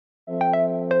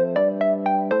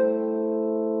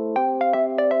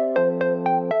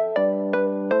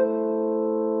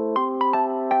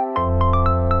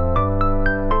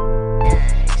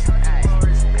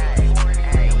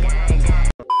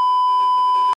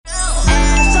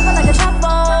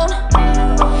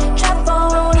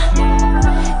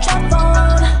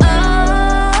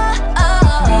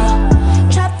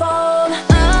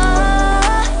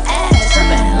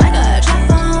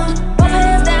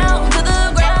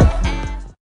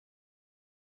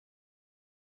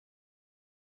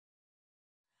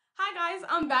guys,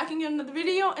 I'm back in another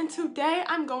video, and today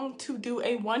I'm going to do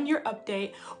a 1-year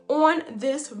update on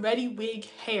this ReadyWig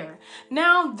hair.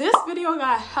 Now this video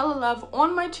got hella love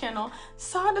on my channel,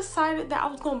 so I decided that I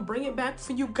was gonna bring it back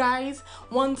for you guys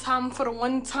one time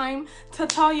to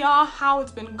tell y'all how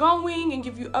it's been going and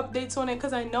give you updates on it,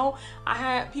 because I know I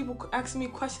had people asking me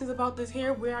questions about this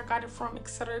hair, where I got it from,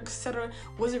 etc, etc.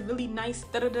 Was it really nice,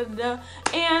 da da da da,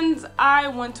 and I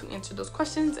want to answer those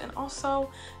questions and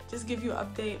also just give you an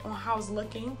update on how it's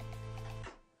looking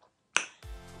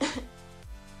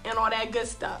and all that good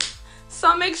stuff.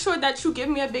 So make sure that you give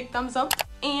me a big thumbs up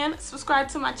and subscribe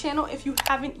to my channel if you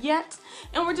haven't yet,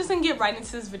 and we're just gonna get right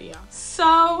into this video.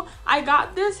 So I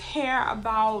got this hair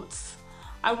about,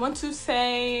 I want to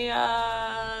say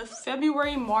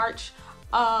February, March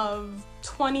of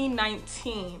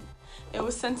 2019. It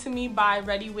was sent to me by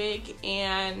ReadyWig,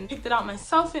 and picked it out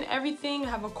myself and everything. I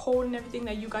have a code and everything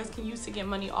that you guys can use to get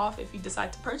money off if you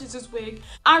decide to purchase this wig.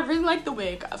 I really like the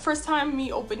wig. First time me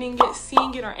opening it,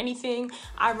 seeing it or anything,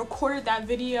 I recorded that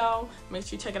video. Make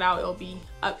sure you check it out, it'll be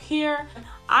up here.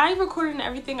 I recorded and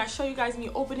everything. I show you guys me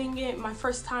opening it, my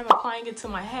first time applying it to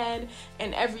my head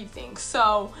and everything.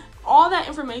 So all that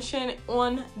information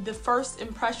on the first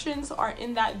impressions are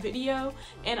in that video,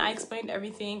 and I explained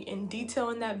everything in detail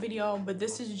in that video, but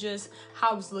this is just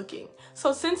how it's looking.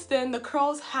 So since then, the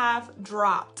curls have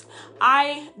dropped.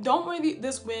 I don't wear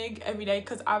this wig every day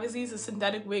because obviously it's a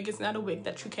synthetic wig. It's not a wig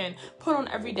that you can put on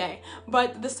every day,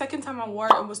 but the second time I wore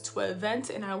it was to an event,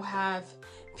 and I have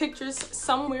pictures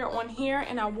somewhere on here,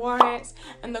 and I wore it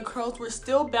and the curls were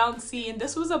still bouncy, and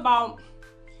this was about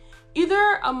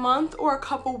either a month or a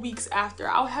couple weeks after.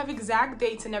 I'll have exact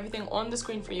dates and everything on the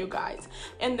screen for you guys,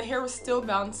 and the hair was still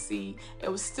bouncy, it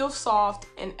was still soft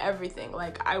and everything.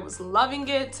 Like, I was loving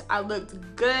it, I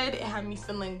looked good, it had me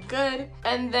feeling good.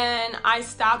 And then I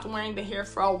stopped wearing the hair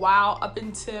for a while up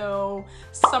until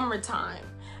summertime.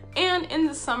 And in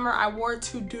the summer, I wore it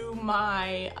to do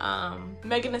my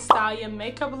Megan Thee Stallion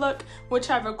makeup look, which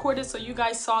I recorded, so you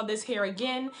guys saw this hair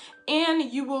again,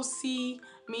 and you will see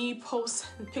me post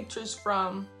pictures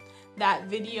from that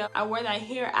video. I wore that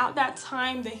hair at that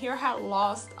time. The hair had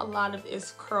lost a lot of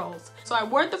its curls. So I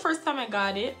wore it the first time I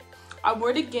got it, I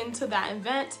wore it again to that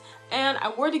event, and I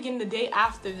wore it again the day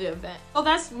after the event. So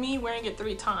that's me wearing it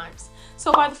 3 times.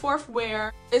 So by the 4th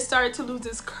wear, it started to lose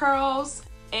its curls,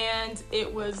 and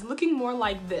it was looking more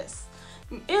like this.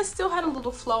 It still had a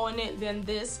little flow in it than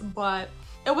this, but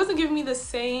it wasn't giving me the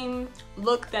same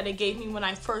look that it gave me when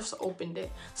I first opened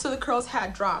it. So the curls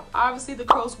had dropped. Obviously the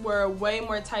curls were way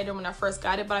more tighter when I first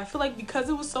got it, but I feel like because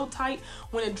it was so tight,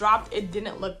 when it dropped, it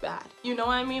didn't look bad. You know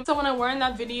what I mean? So when I wore in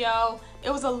that video,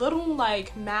 it was a little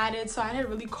like matted, so I had to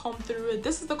really comb through it.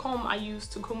 This is the comb I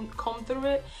used to comb through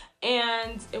it,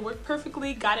 and it worked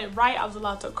perfectly, got it right. I was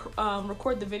allowed to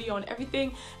record the video and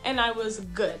everything, and I was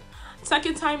good.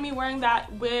 Second time me wearing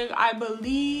that wig, I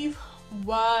believe,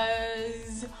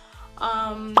 was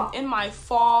in my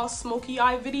fall smoky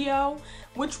eye video,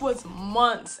 which was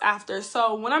months after.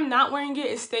 So when I'm not wearing it,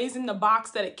 it stays in the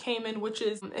box that it came in, which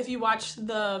is, if you watch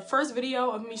the first video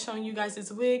of me showing you guys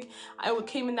this wig, it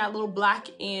came in that little black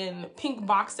and pink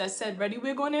box that said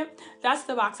ReadyWig on it. That's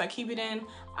the box I keep it in.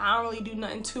 I don't really do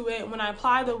nothing to it. When I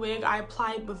apply the wig, I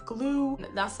apply it with glue.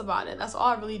 That's about it. That's all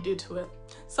I really do to it.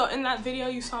 So in that video,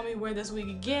 you saw me wear this wig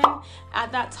again.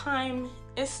 At that time,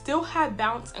 it still had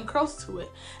bounce and curls to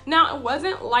it. Now, it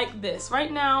wasn't like this.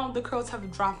 Right now, the curls have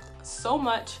dropped so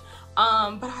much,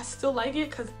 but I still like it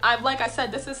because, like I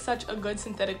said, this is such a good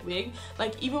synthetic wig.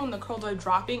 Like, even when the curls are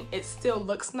dropping, it still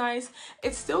looks nice.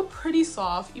 It's still pretty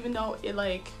soft, even though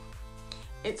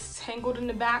it's tangled in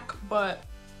the back, but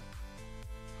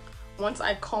once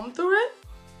I comb through it,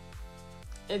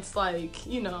 it's like,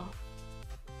 you know,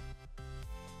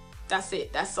 that's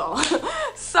it, that's all.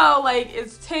 So like,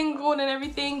 it's tangled and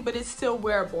everything, but it's still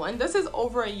wearable, and this is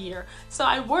over a year. So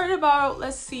I wore it about,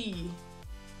 let's see,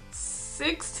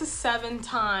 6 to 7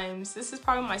 times. This is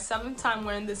probably my 7th time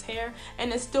wearing this hair,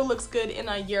 and it still looks good in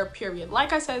a year period.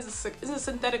 Like I said, it's a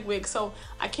synthetic wig, so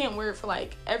I can't wear it for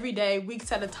like every day,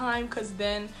 weeks at a time, because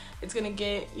then it's gonna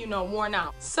get, you know, worn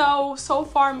out. So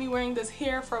far, me wearing this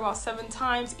hair for about 7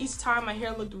 times. Each time my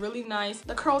hair looked really nice.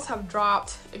 The curls have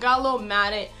dropped, it got a little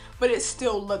matted, but it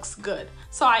still looks good.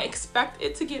 So I expect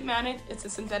it to get matted. It's a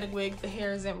synthetic wig, the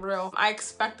hair isn't real. I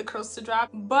expect the curls to drop,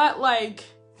 but like,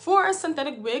 for a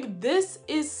synthetic wig, this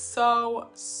is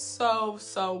so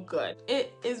good.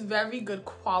 It is very good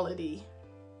quality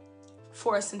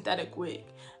for a synthetic wig.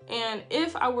 And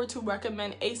if I were to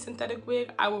recommend a synthetic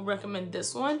wig, I would recommend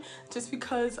this one, just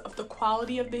because of the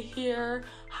quality of the hair,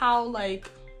 how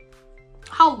like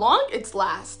how long it's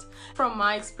last. From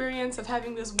my experience of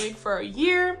having this wig for a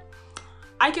year,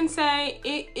 I can say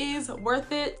it is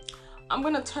worth it. I'm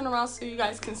gonna turn around so you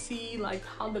guys can see like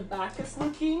how the back is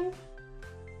looking.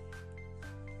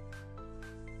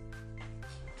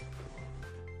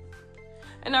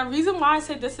 And the reason why I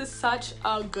say this is such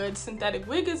a good synthetic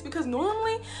wig is because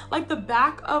normally like the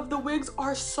back of the wigs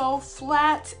are so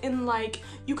flat and like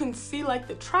you can see like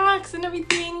the tracks and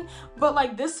everything, but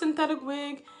like this synthetic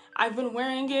wig, I've been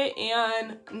wearing it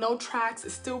and no tracks.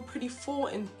 It's still pretty full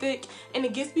and thick, and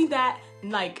it gives me that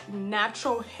like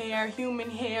natural hair,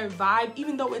 human hair vibe,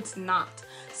 even though it's not.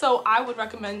 So I would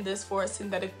recommend this for a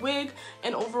synthetic wig.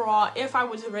 And overall, if I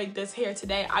were to rate this hair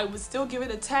today, I would still give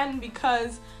it a 10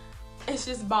 because it's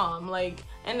just bomb. Like,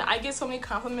 and I get so many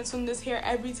compliments on this hair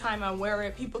every time I wear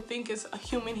it. People think it's a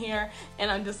human hair,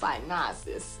 and I'm just like, nah,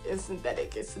 it's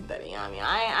synthetic. It's synthetic. You know what I mean?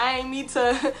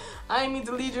 I ain't mean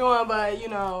to lead you on, but you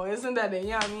know, it's synthetic. You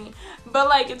know what I mean? But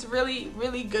like, it's really,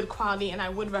 really good quality, and I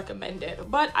would recommend it.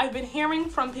 But I've been hearing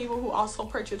from people who also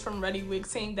purchase from ReadyWig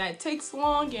saying that it takes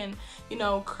long, and you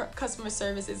know, customer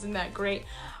service isn't that great.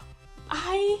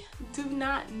 I do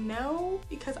not know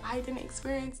because I didn't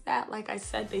experience that. Like I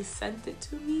said, they sent it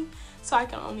to me, so I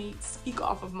can only speak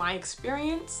off of my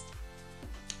experience.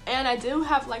 And I do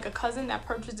have like a cousin that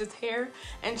purchased this hair,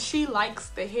 and she likes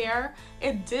the hair.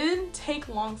 It didn't take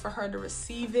long for her to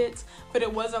receive it, but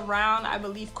it was around, I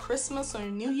believe, Christmas or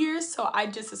New Year's, so I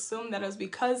just assumed that it was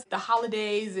because the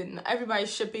holidays and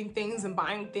everybody's shipping things and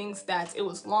buying things that it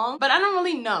was long, but I don't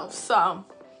really know. So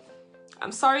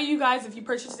I'm sorry you guys if you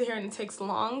purchase the hair and it takes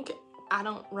long. I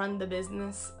don't run the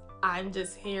business. I'm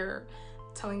just here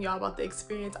telling y'all about the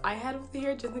experience I had with the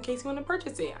hair just in case you want to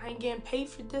purchase it. I ain't getting paid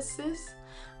for this, sis.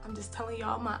 I'm just telling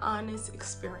y'all my honest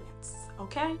experience,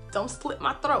 okay? Don't slit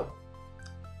my throat,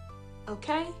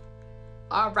 okay?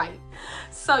 All right.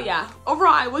 So yeah,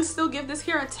 overall, I would still give this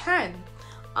hair a 10.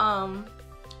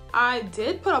 I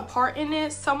did put a part in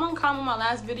it. Someone commented my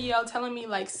last video telling me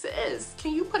like, sis,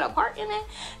 can you put a part in it?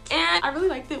 And I really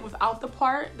liked it without the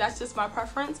part. That's just my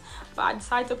preference. But I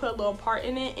decided to put a little part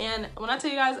in it. And when I tell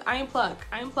you guys, I ain't pluck.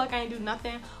 I ain't do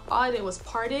nothing. All I did was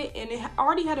part it. And it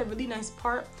already had a really nice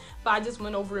part. But I just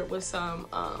went over it with some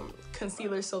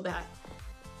concealer so that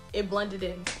it blended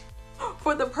in.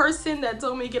 For the person that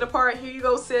told me to get a part, here you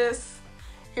go, sis.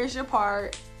 Here's your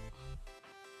part.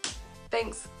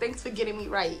 Thanks for getting me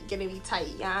right, getting me tight,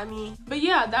 you know what I mean? But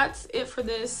yeah, that's it for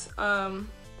this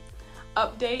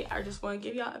update. I just want to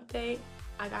give y'all an update.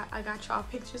 I got y'all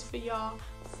pictures for y'all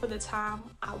for the time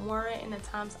I wore it and the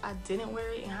times I didn't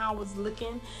wear it and how I was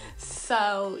looking.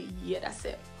 So yeah, that's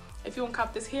it. If you want to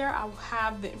cop this hair, I will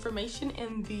have the information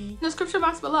in the description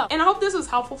box below. And I hope this was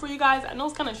helpful for you guys. I know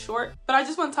it's kind of short, but I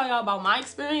just want to tell y'all about my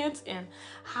experience and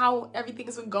how everything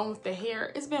has been going with the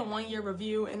hair. It's been 1 year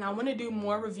review, and I want to do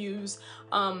more reviews,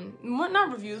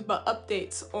 not reviews, but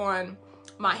updates on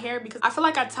my hair, because I feel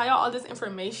like I tell y'all all this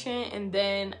information and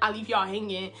then I leave y'all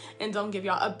hanging and don't give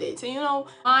y'all updates. And you know,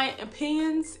 my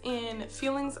opinions and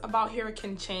feelings about hair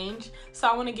can change, so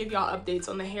I want to give y'all updates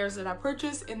on the hairs that I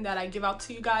purchase and that I give out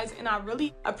to you guys. And I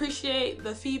really appreciate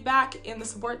the feedback and the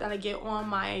support that I get on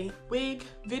my wig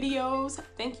videos.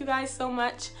 Thank you guys so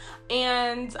much.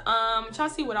 And trying to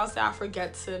see what else did I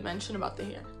forget to mention about the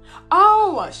hair.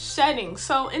 Oh, shedding.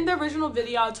 So in the original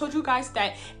video, I told you guys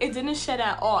that it didn't shed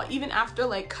at all, even after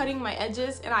like cutting my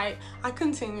edges. And I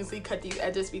continuously cut these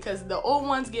edges because the old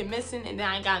ones get missing and then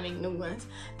I gotta make new ones.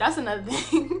 That's another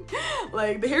thing.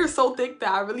 Like, the hair is so thick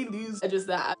that I really lose edges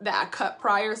that I cut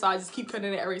prior, so I just keep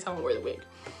cutting it every time I wear the wig.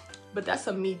 But that's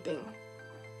a me thing.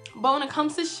 But when it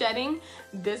comes to shedding,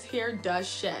 this hair does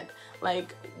shed.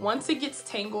 Like, once it gets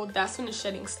tangled, that's when the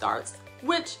shedding starts,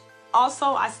 which also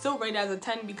I still rate it as a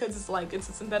 10 because it's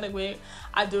a synthetic wig.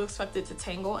 I do expect it to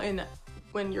tangle, and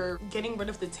when you're getting rid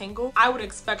of the tangle, I would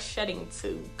expect shedding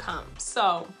to come.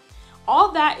 So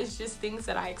all that is just things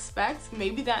that I expect.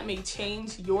 Maybe that may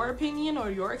change your opinion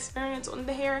or your experience on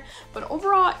the hair, but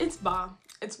overall it's bomb.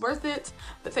 It's worth it.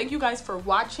 But thank you guys for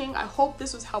watching. I hope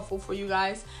this was helpful for you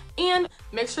guys. And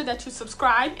make sure that you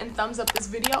subscribe and thumbs up this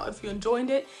video if you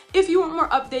enjoyed it. If you want more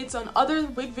updates on other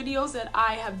wig videos that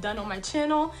I have done on my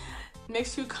channel, make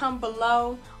sure you comment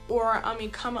below, or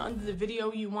comment under the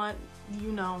video you want,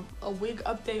 you know, a wig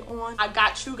update on. I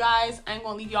got you guys. I ain't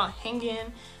gonna leave y'all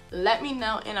hanging. Let me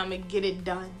know and I'm gonna get it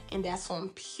done. And that's on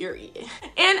period.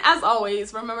 And as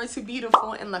always, remember to be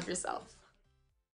beautiful and love yourself.